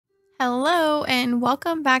Hello and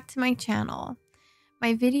welcome back to my channel.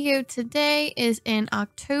 My video today is an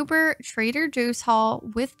October Trader Joe's haul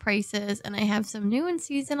with prices, and I have some new and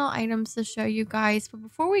seasonal items to show you guys. But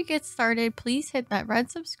before we get started, please hit that red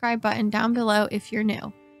subscribe button down below if you're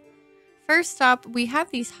new. First up, we have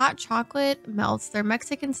these hot chocolate melts. They're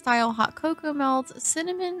Mexican style hot cocoa melts,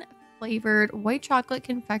 cinnamon flavored white chocolate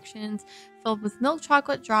confections filled with milk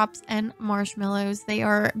chocolate drops and marshmallows. They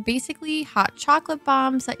are basically hot chocolate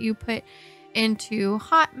bombs that you put into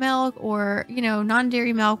hot milk or,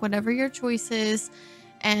 non-dairy milk, whatever your choice is.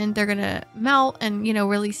 And they're gonna melt and,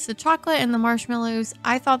 release the chocolate and the marshmallows.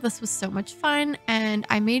 I thought this was so much fun, and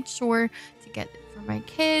I made sure to get it for my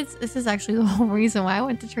kids. This is actually the whole reason why I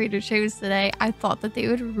went to Trader Joe's today. I thought that they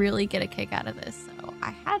would really get a kick out of this, so I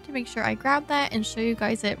had to make sure I grabbed that and show you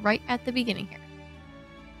guys it right at the beginning here.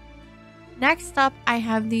 Next up, I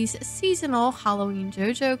have these seasonal Halloween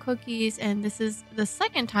JoJo cookies, and this is the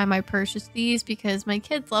second time I purchased these because my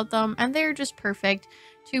kids love them and they're just perfect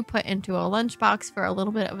to put into a lunchbox for a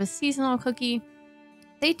little bit of a seasonal cookie.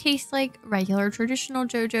 They taste like regular traditional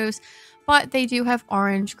JoJo's, but they do have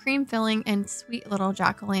orange cream filling and sweet little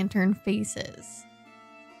jack-o'-lantern faces.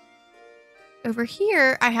 Over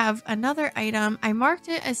here, I have another item. I marked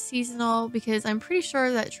it as seasonal because I'm pretty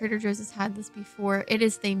sure that Trader Joe's has had this before. It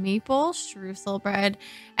is the maple streusel bread.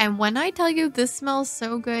 And when I tell you this smells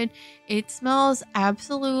so good, it smells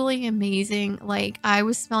absolutely amazing. Like, I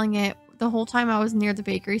was smelling it the whole time I was near the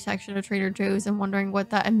bakery section of Trader Joe's and wondering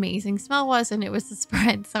what that amazing smell was, and it was the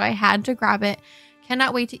spread. So I had to grab it.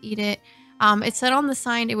 Cannot wait to eat it. It said on the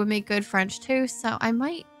sign it would make good French toast, so I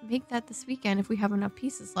might make that this weekend if we have enough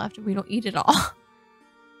pieces left and we don't eat it all.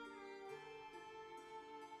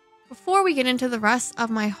 Before we get into the rest of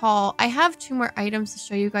my haul, I have two more items to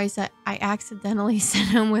show you guys that I accidentally sent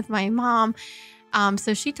home with my mom.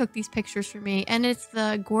 So she took these pictures for me, and it's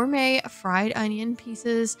the gourmet fried onion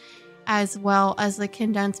pieces as well as the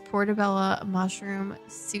condensed portobello mushroom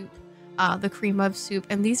soup. The cream of soup,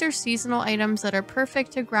 and these are seasonal items that are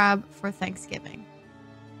perfect to grab for Thanksgiving.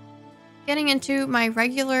 Getting into my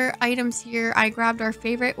regular items here, I grabbed our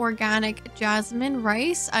favorite organic jasmine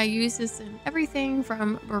rice. I use this in everything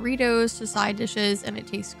from burritos to side dishes, and it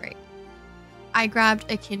tastes great. I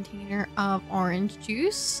grabbed a container of orange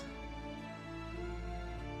juice.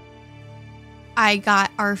 I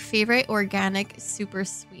got our favorite organic super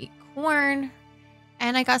sweet corn.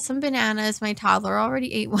 And I got some bananas. My toddler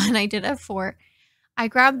already ate one. I did have 4. I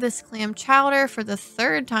grabbed this clam chowder for the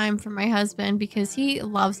 3rd time for my husband because he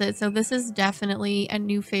loves it. So this is definitely a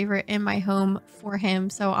new favorite in my home for him.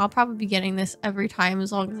 So I'll probably be getting this every time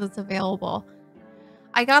as long as it's available.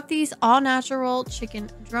 I got these all-natural chicken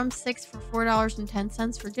drumsticks for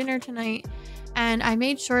 $4.10 for dinner tonight. And I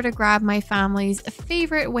made sure to grab my family's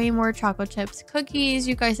favorite Waymore chocolate chips cookies.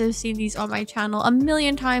 You guys have seen these on my channel a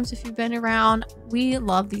million times if you've been around. We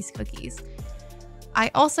love these cookies. I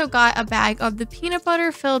also got a bag of the peanut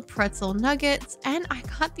butter filled pretzel nuggets, and I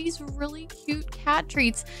got these really cute cat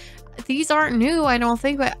treats. These aren't new, I don't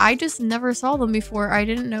think, but I just never saw them before. I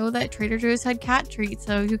didn't know that Trader Joe's had cat treats,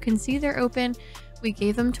 so you can see they're open. We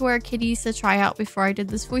gave them to our kitties to try out before I did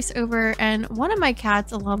this voiceover, and one of my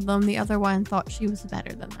cats loved them. The other one thought she was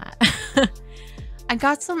better than that. I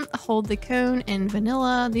got some Hold the Cone in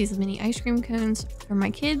vanilla, these mini ice cream cones for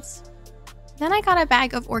my kids. Then I got a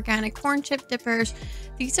bag of organic corn chip dippers.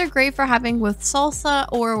 These are great for having with salsa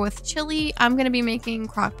or with chili. I'm going to be making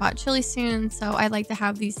crock-pot chili soon, so I like to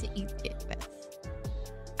have these to eat it with.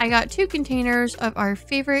 I got 2 containers of our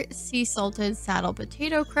favorite sea salted saddle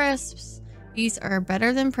potato crisps. These are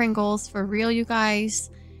better than Pringles, for real, you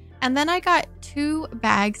guys. And then I got 2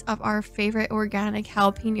 bags of our favorite organic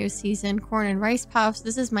jalapeno seasoned corn and rice puffs.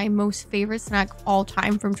 This is my most favorite snack of all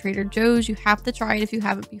time from Trader Joe's. You have to try it if you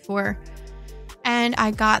haven't before. And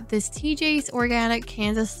I got this TJ's organic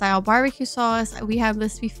Kansas style barbecue sauce. We have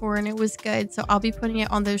this before and it was good, so I'll be putting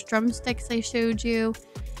it on those drumsticks I showed you.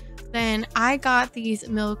 Then I got these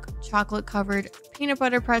milk chocolate covered peanut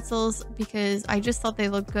butter pretzels because I just thought they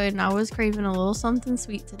looked good and I was craving a little something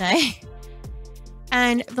sweet today.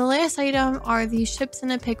 And the last item are these chips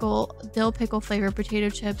in a pickle, dill pickle flavored potato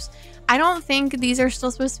chips. I don't think these are still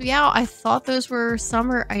supposed to be out. I thought those were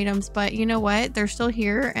summer items, but you know what? They're still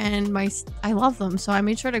here and I love them, so I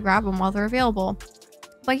made sure to grab them while they're available.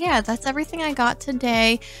 But yeah, that's everything I got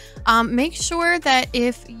today. Make sure that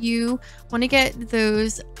if you want to get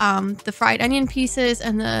those, the fried onion pieces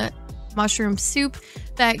and the mushroom soup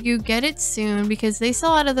that you get it soon because they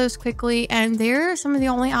sell out of those quickly, and they're some of the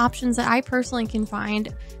only options that I personally can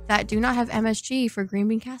find that do not have MSG for green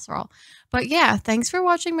bean casserole. But yeah, thanks for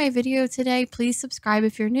watching my video today. Please subscribe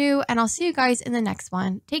if you're new, and I'll see you guys in the next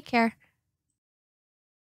one. Take care.